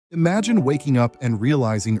Imagine waking up and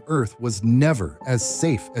realizing Earth was never as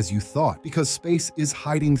safe as you thought, because space is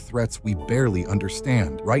hiding threats we barely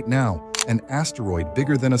understand. Right now, an asteroid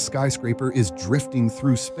bigger than a skyscraper is drifting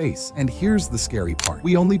through space. And here's the scary part.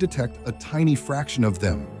 We only detect a tiny fraction of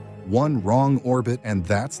them. One wrong orbit and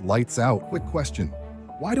that's lights out. Quick question.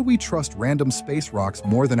 Why do we trust random space rocks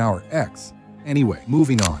more than our ex? Anyway,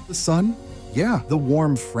 moving on. The sun? Yeah, the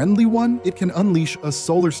warm, friendly one? It can unleash a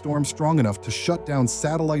solar storm strong enough to shut down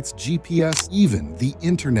satellites, GPS, even the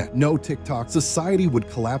internet. No TikTok. Society would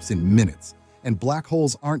collapse in minutes. And black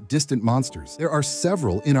holes aren't distant monsters. There are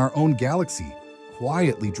several in our own galaxy,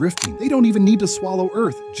 quietly drifting. They don't even need to swallow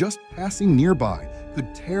Earth. Just passing nearby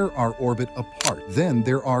could tear our orbit apart. Then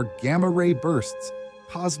there are gamma ray bursts,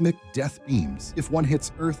 cosmic death beams. If one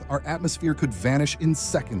hits Earth, our atmosphere could vanish in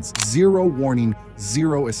seconds. Zero warning,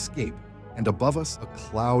 zero escape. And above us, a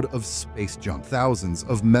cloud of space junk. Thousands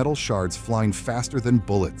of metal shards flying faster than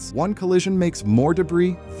bullets. One collision makes more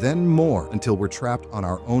debris, then more, until we're trapped on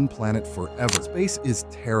our own planet forever. Space is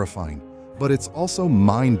terrifying, but it's also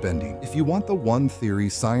mind-bending. If you want the one theory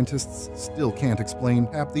scientists still can't explain,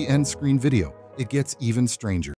 tap the end screen video. It gets even stranger.